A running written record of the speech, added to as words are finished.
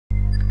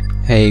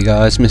Hey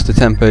guys, Mr.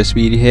 Tempo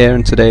Speedy here,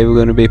 and today we're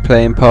going to be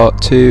playing part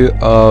 2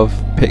 of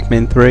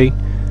Pikmin 3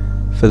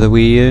 for the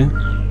Wii U.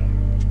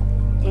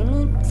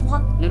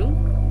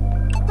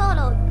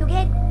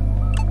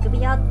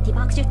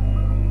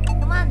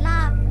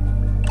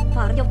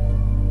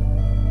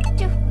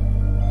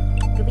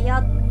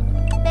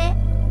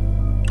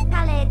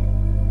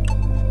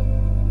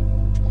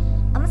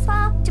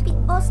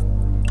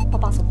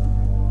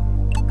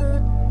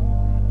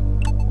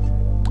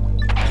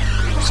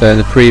 So in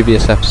the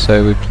previous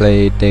episode we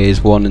played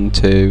days 1 and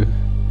 2,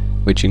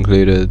 which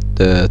included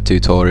the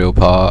tutorial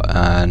part,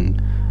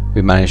 and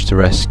we managed to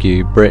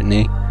rescue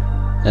Brittany,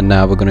 and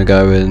now we're going to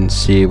go and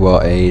see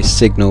what a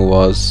signal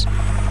was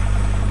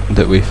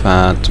that we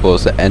found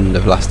towards the end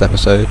of last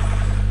episode.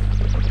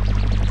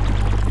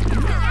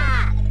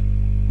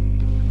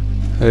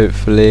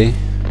 Hopefully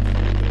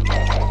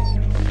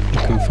we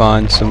can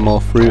find some more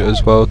fruit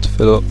as well to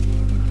fill up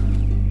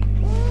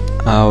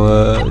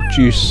our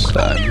juice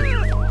zone.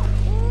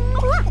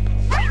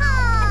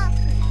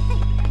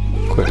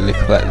 Quickly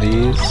collect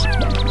these,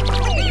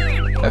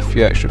 a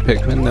few extra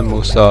Pikmin, then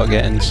we'll start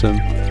getting some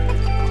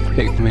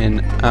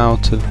Pikmin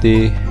out of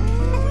the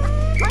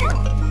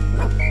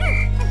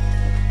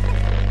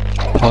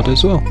pod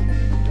as well.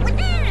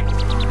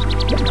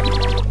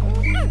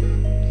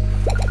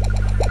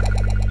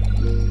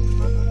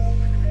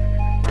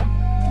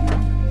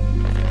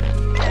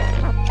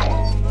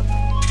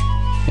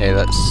 Okay,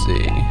 let's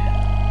see.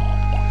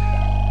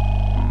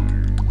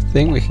 I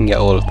think we can get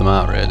all of them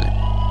out really.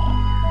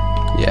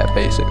 Yeah,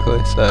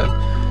 basically, so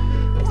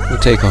we'll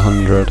take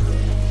 100.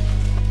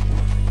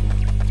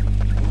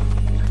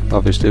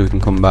 Obviously we can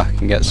come back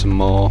and get some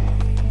more,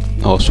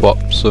 or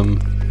swap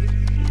some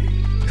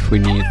if we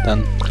need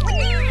them.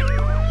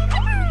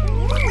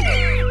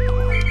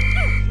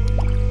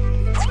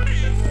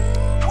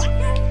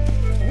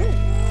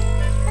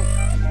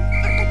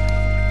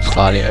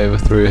 Slightly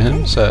overthrew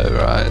him, so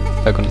right,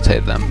 they're going to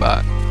take them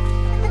back.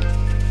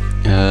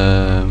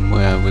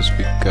 Where was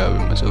we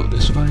going? Was it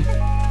this way?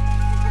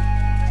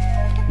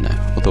 No,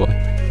 other way.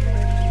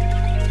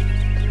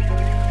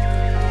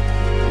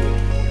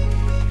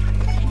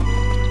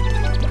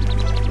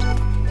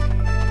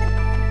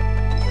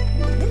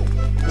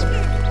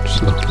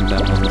 Just looking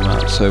down on the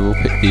map, so we'll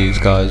pick these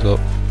guys up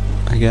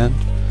again.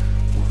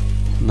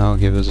 And that'll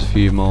give us a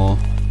few more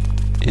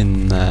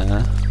in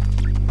there,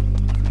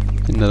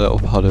 in the little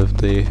pod of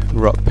the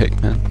rock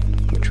Pikmin,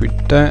 which we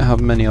don't have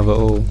many of at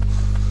all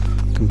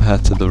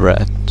compared to the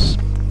reds.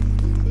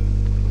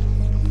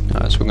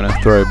 Alright, so we're going to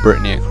throw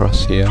Brittany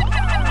across here.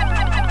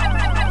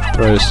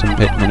 Throw some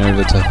Pikmin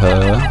over to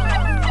her.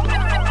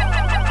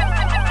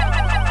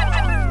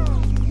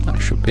 That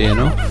should be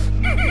enough.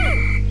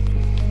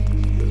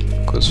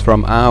 Because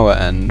from our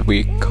end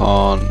we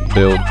can't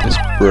build this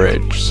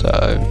bridge,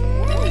 so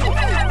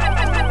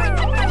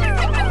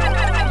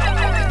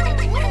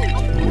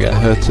we'll get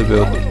her to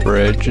build the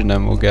bridge, and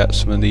then we'll get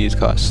some of these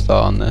guys to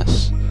start on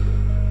this.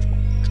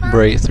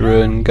 Break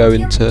through and go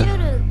into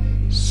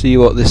see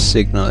what this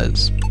signal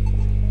is.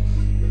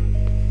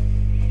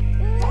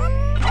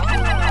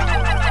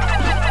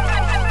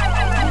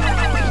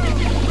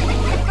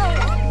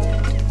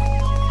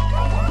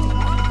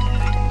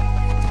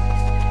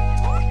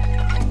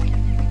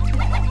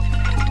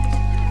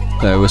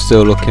 So we're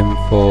still looking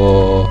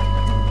for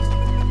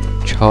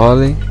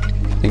Charlie. I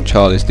think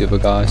Charlie's the other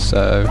guy,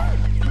 so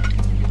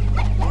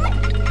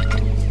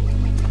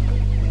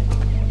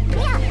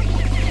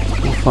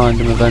we'll find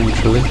him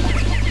eventually.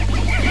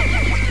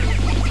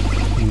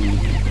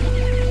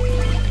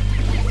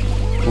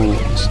 Oh,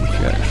 there's some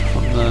few extra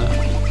from there.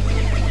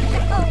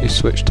 We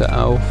switch to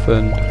Alf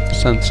and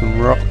send some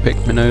rock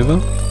Pikmin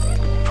over.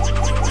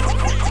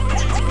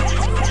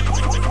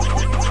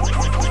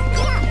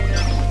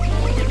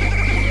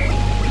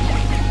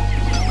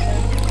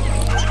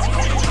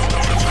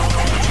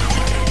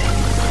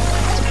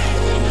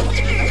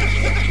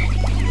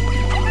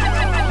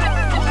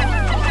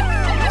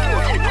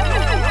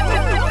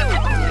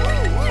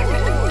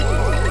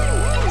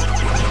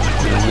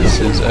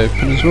 Is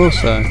open as well,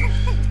 so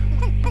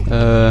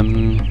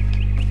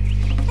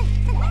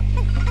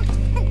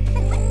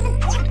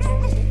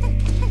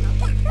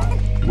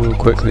we'll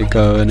quickly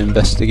go and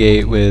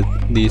investigate with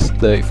these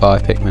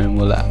 35 Pikmin, and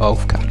we'll let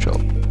Alf catch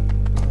up.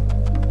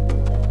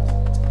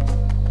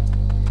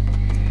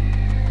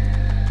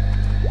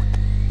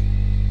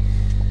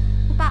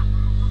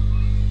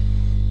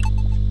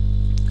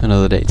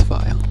 Another data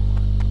file.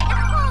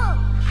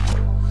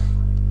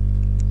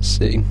 Let's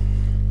see.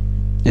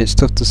 It's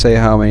tough to say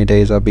how many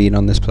days I've been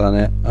on this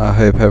planet. I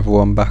hope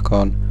everyone back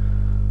on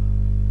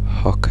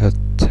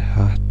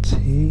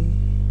Hokatati,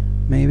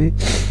 maybe?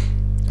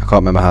 I can't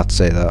remember how to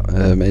say that.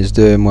 Is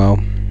doing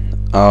well.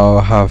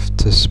 I'll have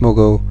to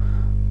smuggle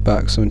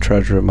back some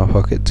treasure in my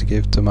pocket to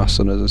give to my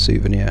son as a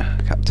souvenir,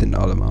 Captain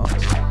Olimar.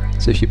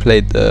 So if you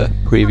played the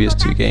previous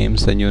 2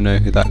 games, then you'll know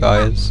who that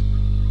guy is.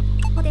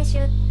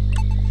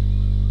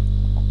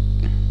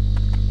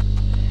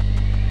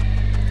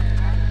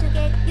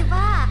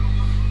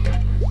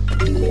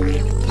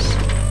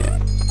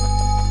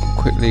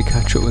 quickly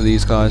catch up with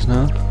these guys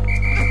now.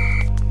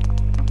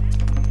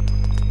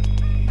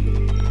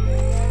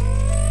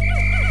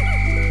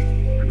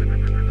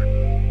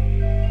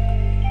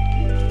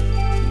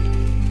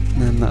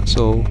 And then that's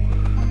all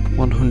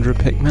 100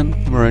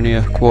 Pikmin. We're only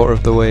a quarter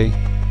of the way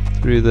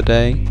through the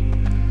day.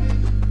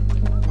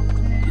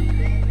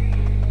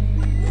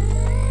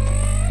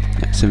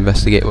 Let's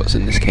investigate what's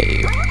in this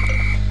cave.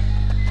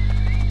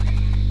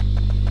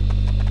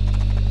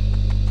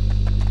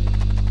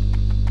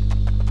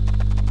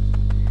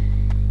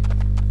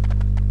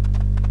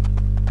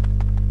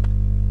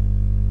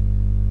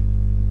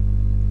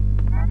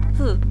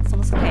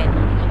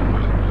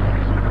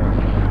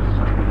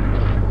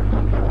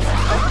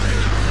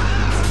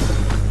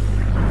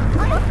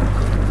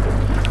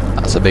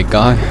 That's a big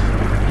guy.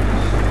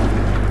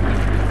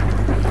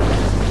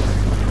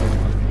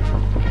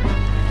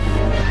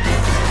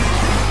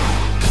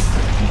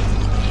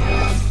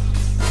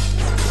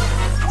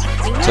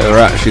 So we're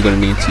actually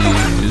going to need to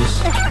use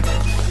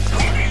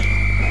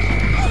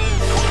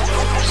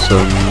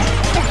some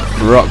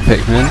rock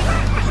Pikmin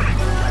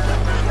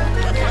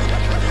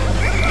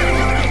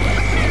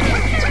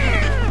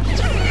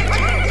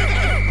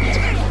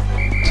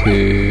to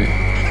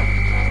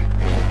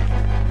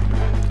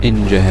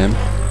injure him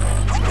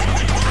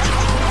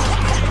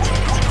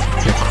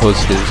because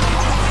his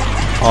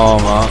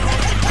armor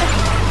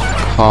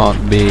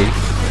can't be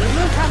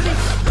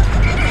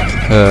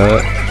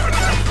hurt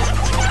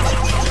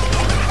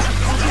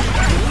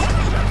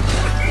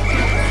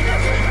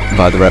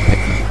by the red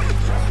Pikmin.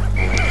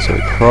 So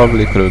we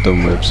probably could have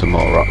done with some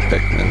more rock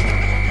Pikmin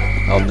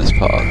on this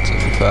part, to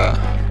be fair.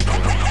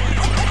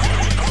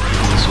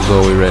 This was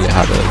all we really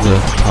had at the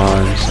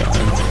time, so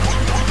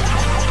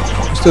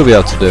we'll still be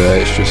able to do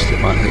it, it's just it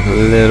might take a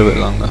little bit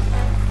longer.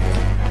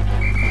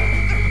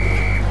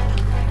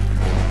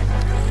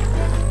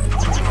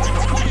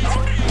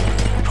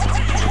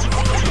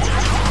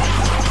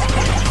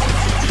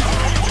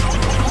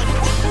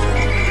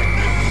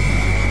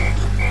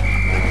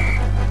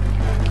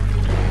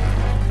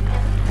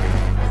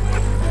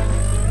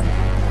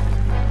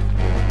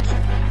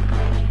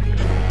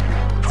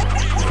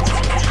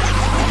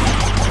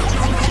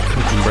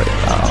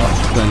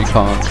 Then you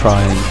can't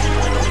try and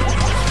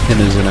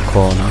pin us in a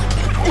corner.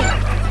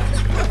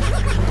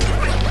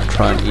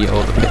 Try and eat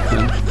all the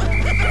Pikmin.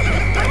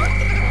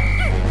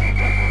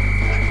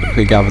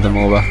 Quickly gather them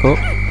all back up.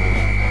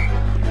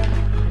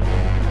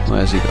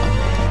 Where's he gone?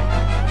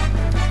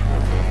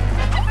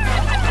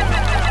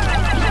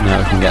 Now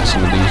we can get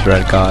some of these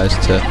red guys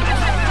to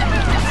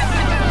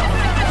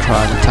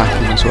try and attack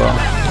him as well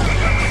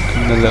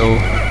in the little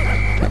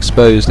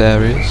exposed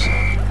areas.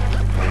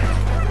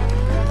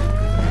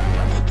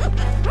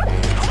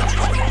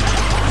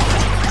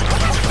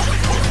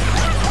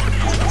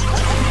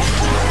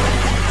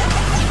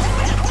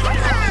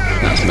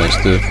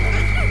 Most of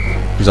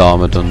his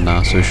armour done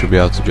now, so we should be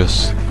able to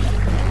just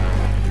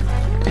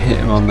hit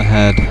him on the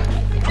head,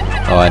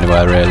 or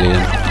anywhere really,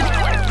 and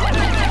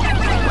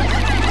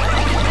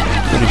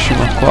finish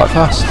him off quite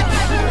fast.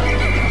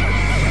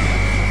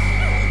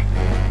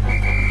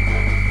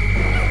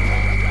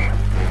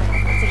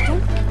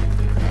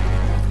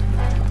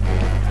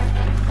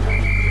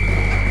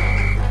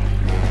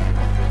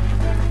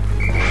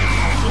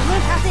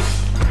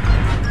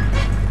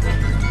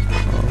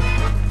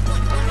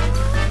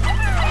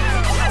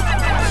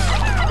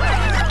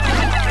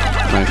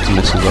 Managed to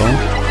miss us all,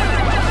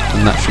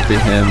 and that should be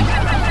him.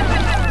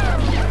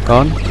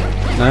 Gone?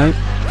 No?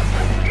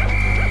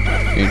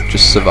 You're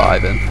just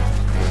surviving.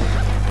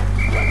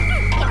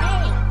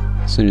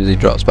 As soon as he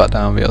drops back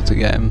down, we'll be able to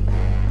get him.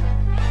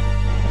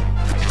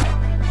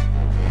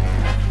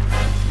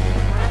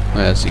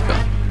 Where's he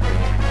gone?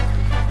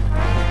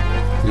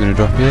 You gonna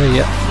drop here?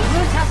 Yep.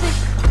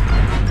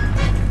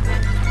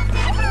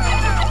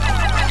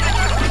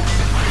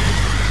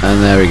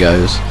 And there he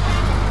goes.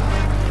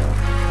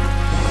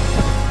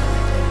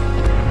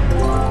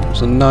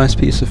 A nice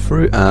piece of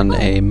fruit and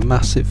a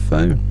massive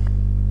phone.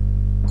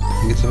 I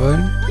think it's a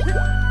phone?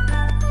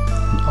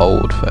 An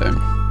old phone.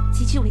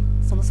 So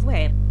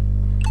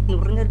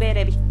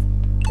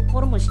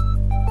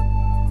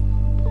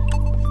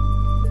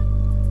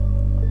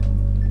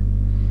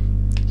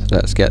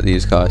let's get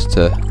these guys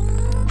to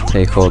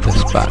take all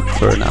this back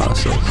for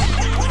analysis.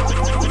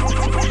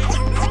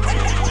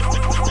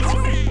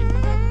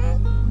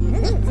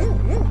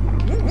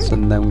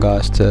 Send them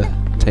guys to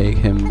take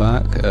him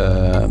back.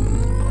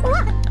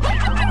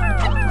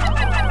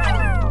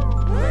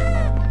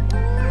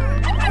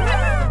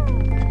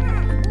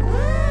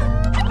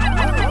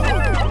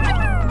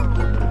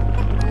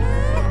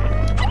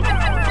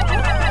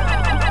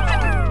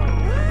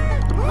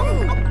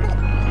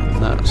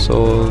 That's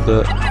all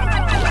that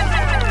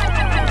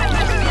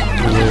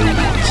we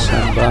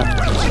send back.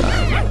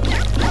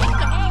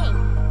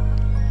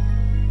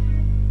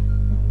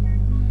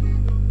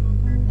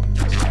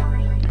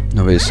 So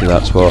obviously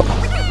that's what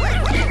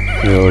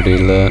we already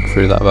learnt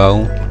through that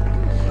battle.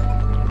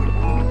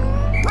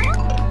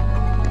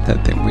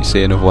 Don't think we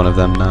see enough one of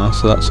them now,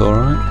 so that's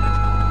alright.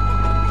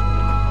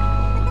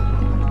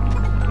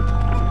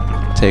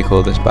 take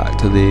all this back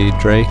to the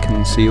Drake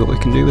and see what we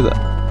can do with it.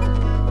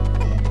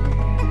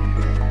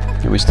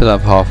 And we still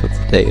have half of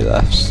the day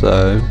left,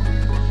 so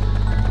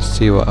let's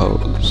see what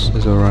else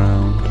is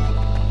around.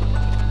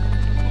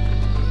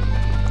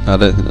 I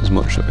don't think there's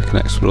much that we can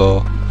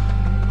explore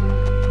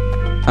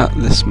at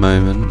this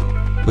moment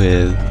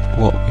with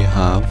what we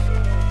have.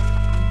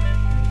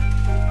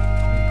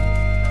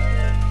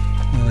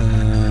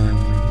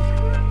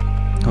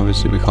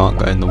 Obviously we can't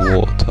go in the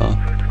water.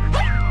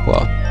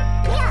 Well,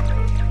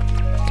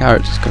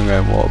 characters can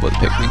go in water, but the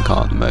Pikmin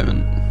can't at the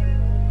moment.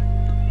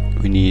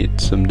 We need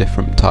some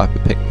different type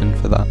of Pikmin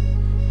for that.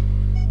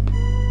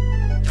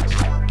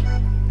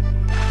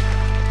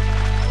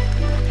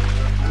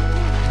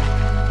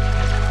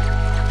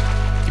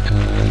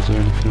 Is there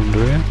anything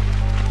under here?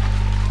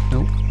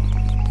 Nope.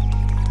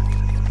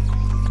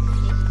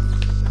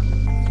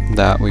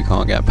 That we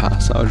can't get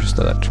past, that'll just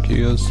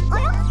electrocute us.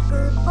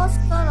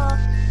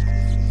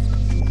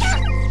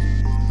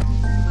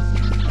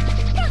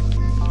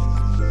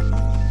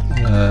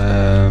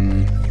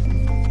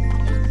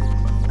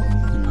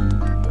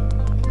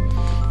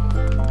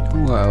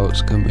 What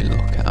else can we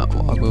look at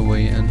while we're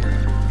waiting?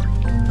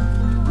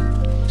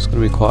 It's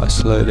going to be quite a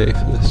slow day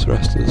for this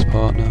rest of this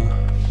part now.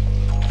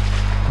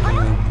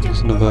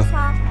 There's another.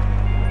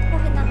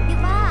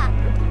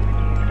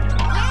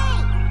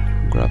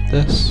 Grab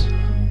this.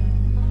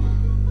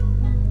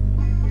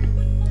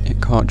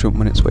 It can't jump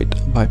when it's weighed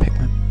down by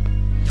Pikmin.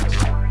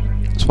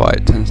 That's why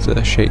it tends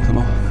to shake them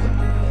off.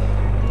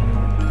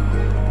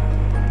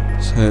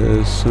 So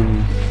there's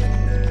some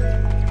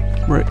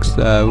bricks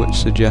there which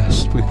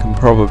suggest we can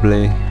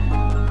probably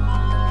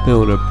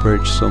build a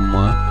bridge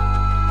somewhere.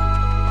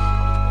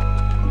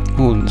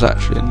 Oh, there's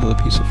actually another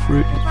piece of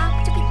fruit.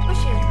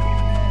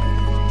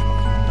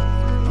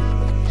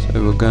 So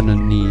we're gonna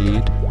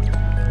need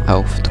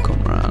Elf to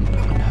come around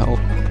and help.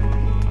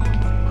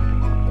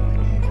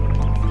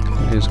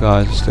 These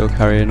guys are still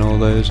carrying all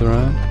those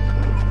around.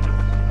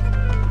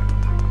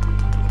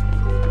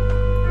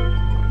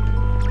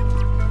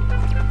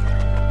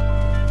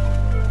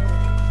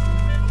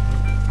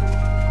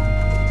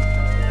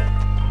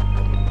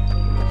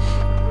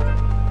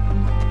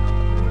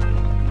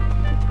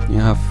 You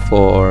have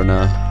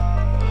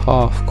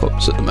 4.5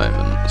 cups at the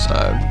moment, so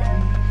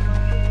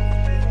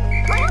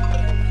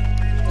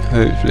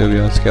hopefully we'll be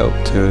able to get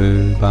up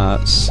to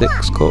about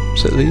 6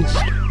 cups at least.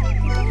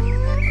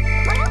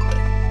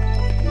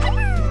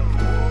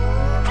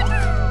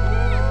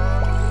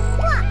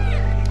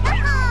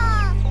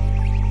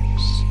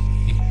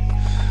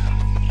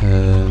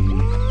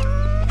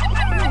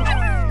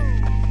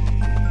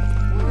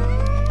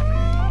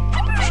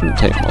 Shouldn't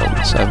take more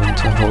than 7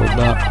 to hold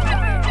that.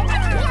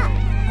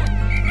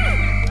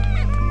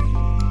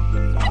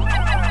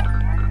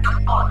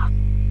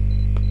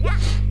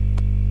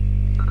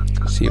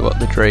 See what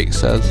the Drake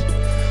says.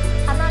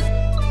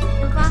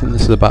 I think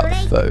this is about the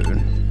phone.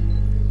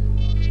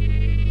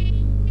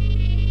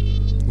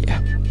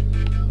 Yeah.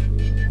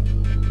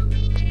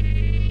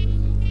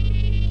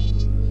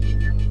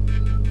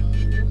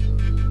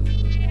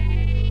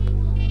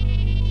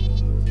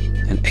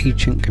 An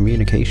ancient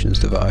communications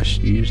device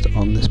used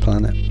on this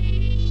planet.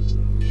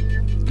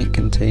 It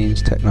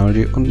contains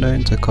technology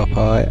unknown to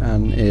Koppai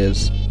and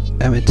is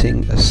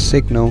emitting a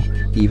signal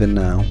even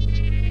now.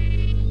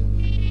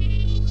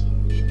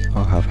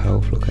 I'll have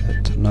Health look at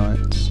it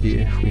tonight to see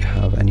if we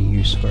have any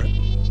use for it.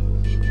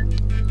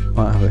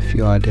 Might have a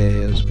few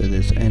ideas with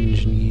his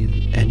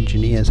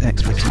engineer's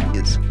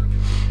expertise.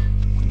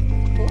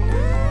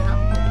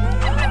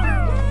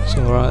 It's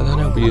alright then,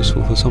 it'll be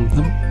useful for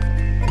something.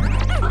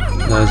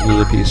 There's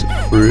another piece of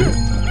fruit.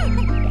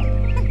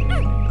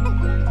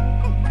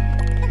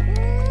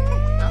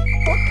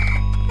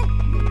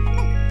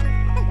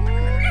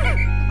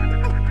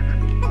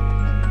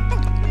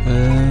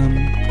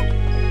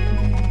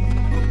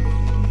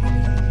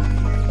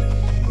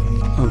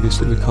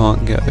 Obviously we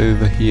can't get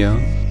over here.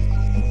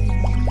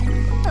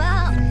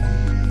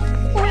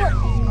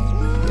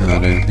 No, I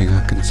don't think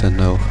I can send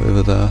Elf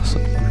over there, so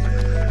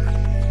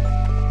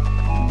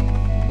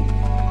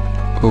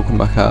we'll come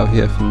back out of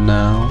here for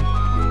now.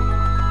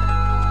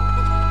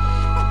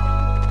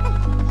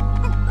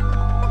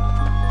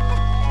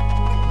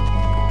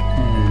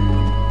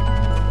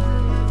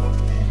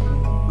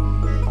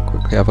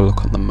 Quickly have a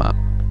look on the map.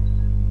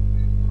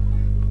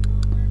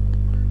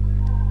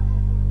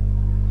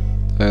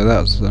 So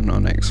that's an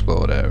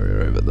unexplored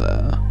area over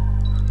there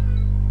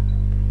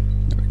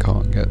that we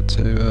can't get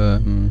to.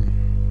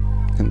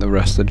 I think the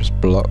rest are just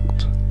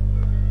blocked.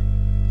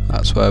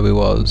 That's where we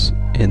was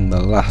in the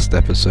last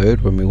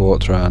episode when we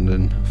walked around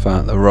and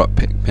found the rock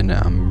Pikmin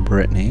and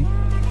Brittany.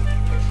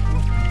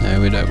 No,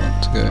 we don't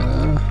want to go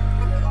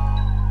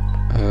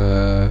there.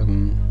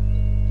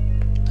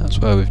 That's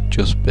where we've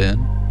just been.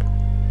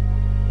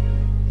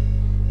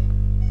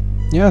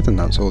 Yeah, I think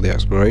that's all the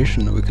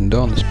exploration that we can do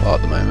on this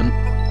part at the moment.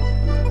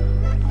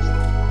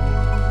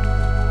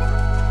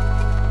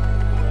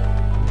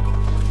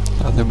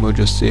 I think we'll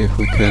just see if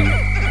we can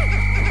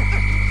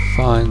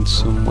find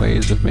some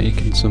ways of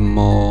making some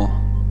more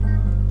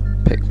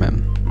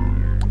Pikmin.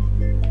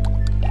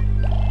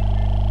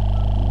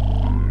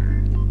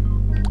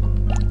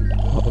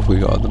 What have we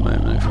got at the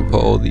moment if we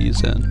put all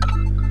these in?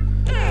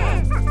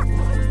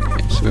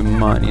 Okay, so we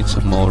might need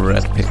some more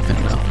red Pikmin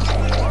now.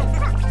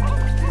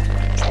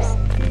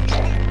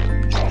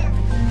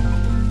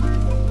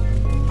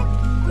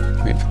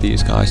 Wait for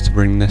these guys to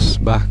bring this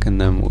back and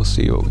then we'll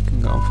see what we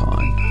can go and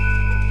find.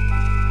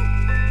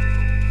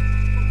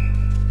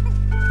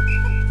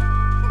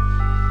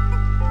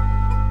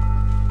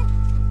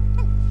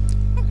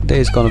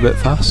 Day's gone a bit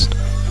fast,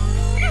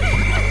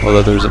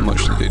 although there isn't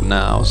much to do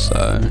now,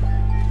 so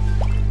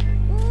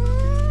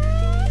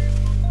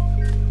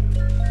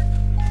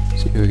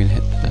see if we can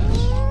hit this.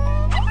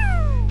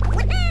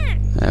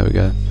 There we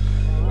go.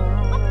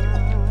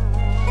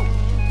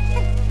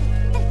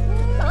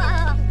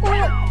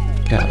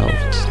 Get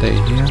out, stay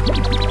here.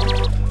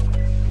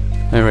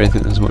 I don't really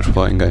think there's much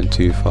point in going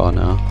too far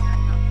now,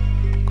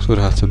 because we'd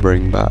have to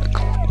bring back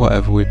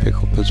whatever we pick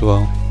up as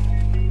well.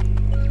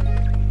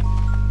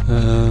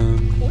 Oh,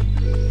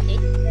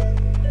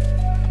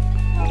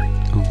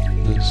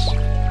 there's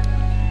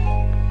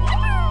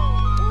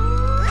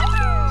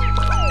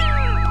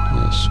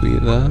a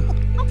sweet there.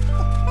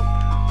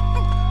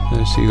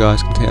 So you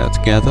guys can take that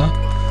together.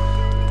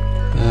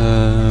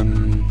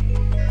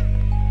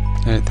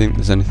 I don't think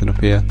there's anything up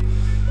here.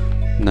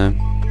 No.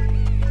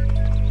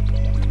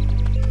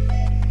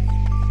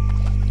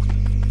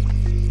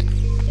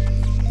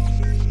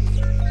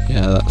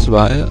 Yeah, that's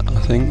about it, I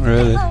think,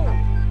 really.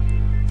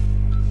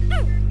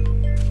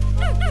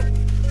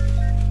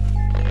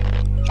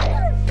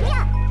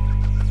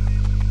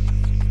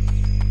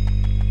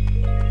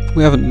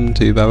 We haven't done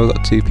too bad. We've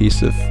got 2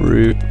 pieces of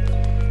fruit,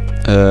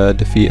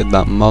 defeated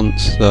that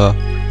monster,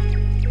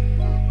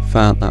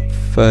 found that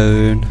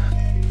phone,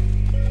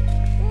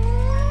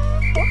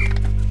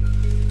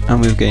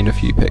 and we've gained a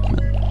few Pikmin.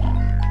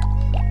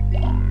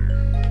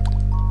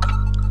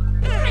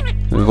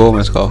 We've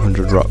almost got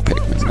 100 rock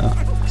Pikmin now.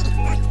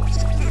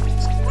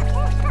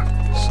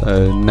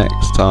 So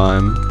next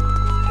time,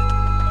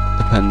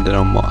 depending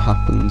on what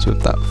happens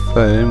with that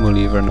phone, we'll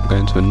either end up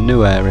going to a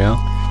new area,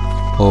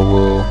 or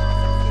we'll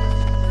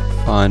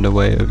find a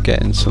way of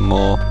getting some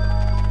more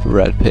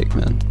red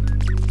Pikmin.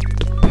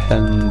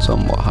 Depends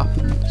on what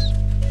happens.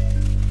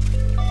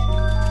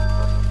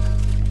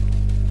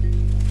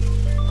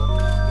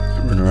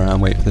 Run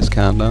around, wait for this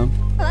countdown.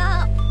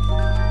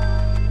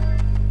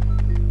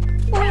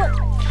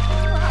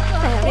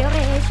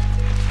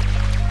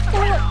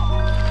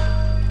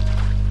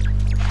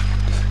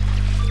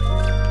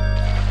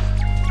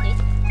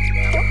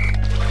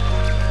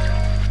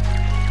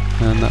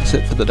 And that's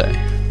it for the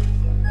day.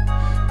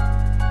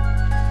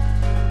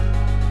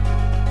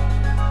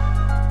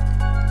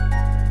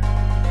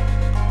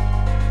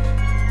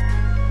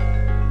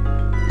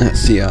 Let's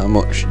see how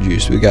much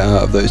juice we get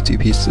out of those 2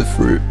 pieces of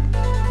fruit.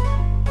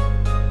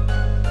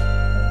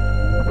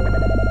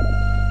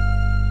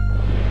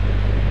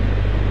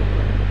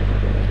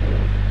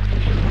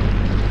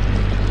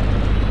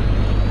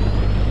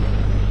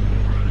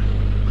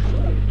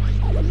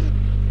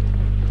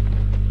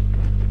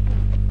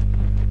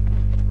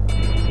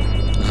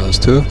 There's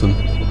 2 of them.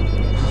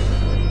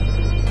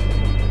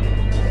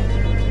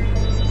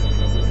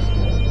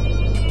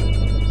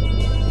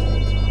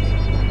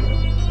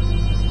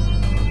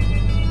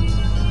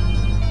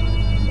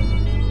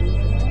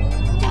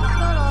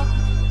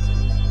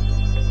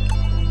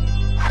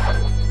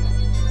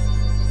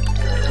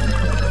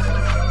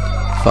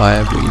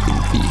 Fire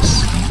breathing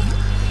beast.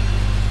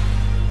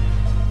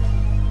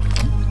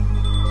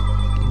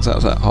 So that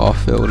was like half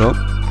filled up.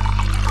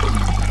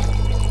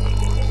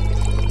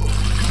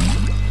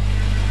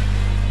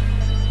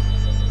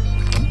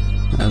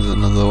 There's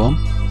another one.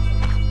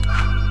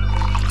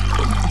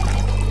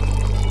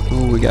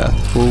 Oh, we got a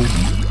full.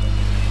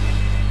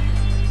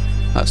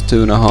 That's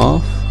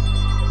 2.5.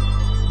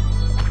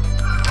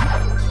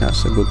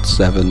 That's a good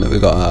 7 that we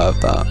got out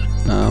of that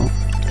now.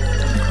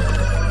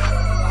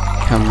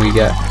 Can we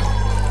get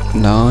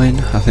 9?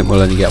 I think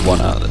we'll only get 1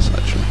 out of this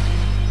actually.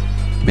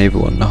 Maybe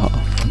 1.5.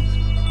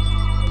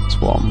 That's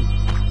 1.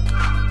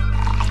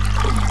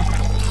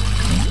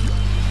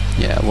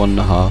 Yeah,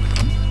 1.5.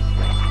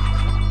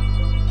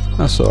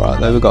 That's alright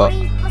though, we've got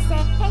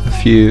a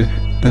few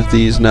of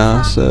these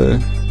now, so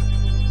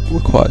we're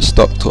quite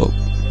stocked up.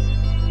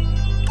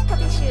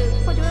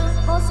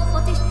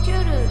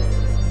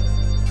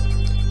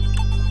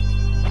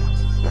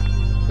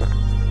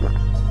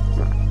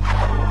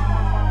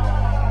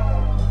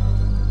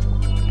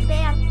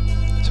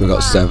 So we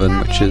got 7,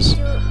 which is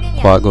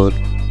quite good.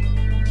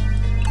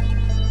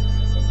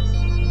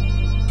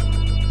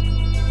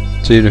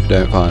 So even if we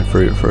don't find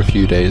fruit for a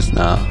few days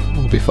now,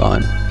 we'll be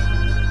fine.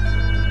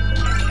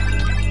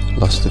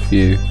 Lost a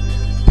few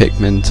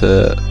Pikmin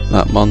to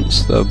that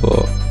monster,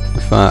 but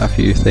we found a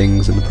few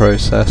things in the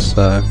process,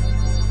 so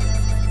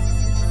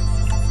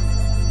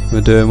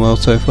we're doing well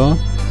so far.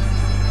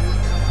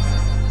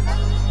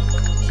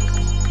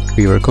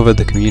 We recovered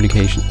the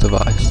communications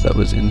device that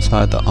was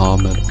inside the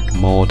armoured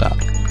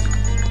Mordak.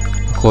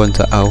 According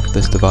to Alf,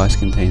 this device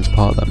contains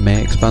part that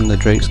may expand the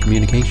Drake's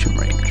communication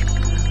range.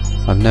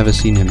 I've never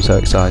seen him so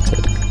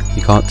excited.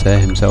 He can't tear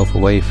himself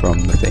away from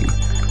the thing.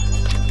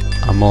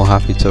 I'm more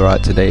happy to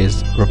write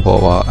today's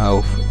report while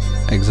Alf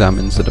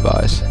examines the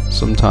device.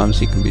 Sometimes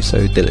he can be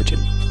so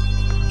diligent.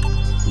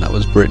 And that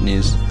was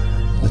Brittany's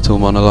little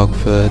monologue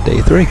for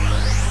day 3.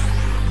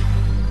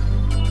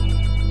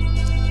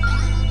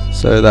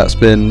 So that's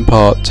been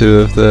part 2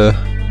 of the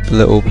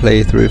little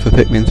playthrough for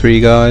Pikmin 3,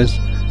 guys.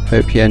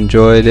 Hope you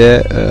enjoyed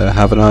it.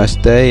 Have a nice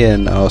day,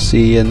 and I'll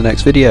see you in the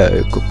next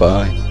video.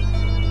 Goodbye.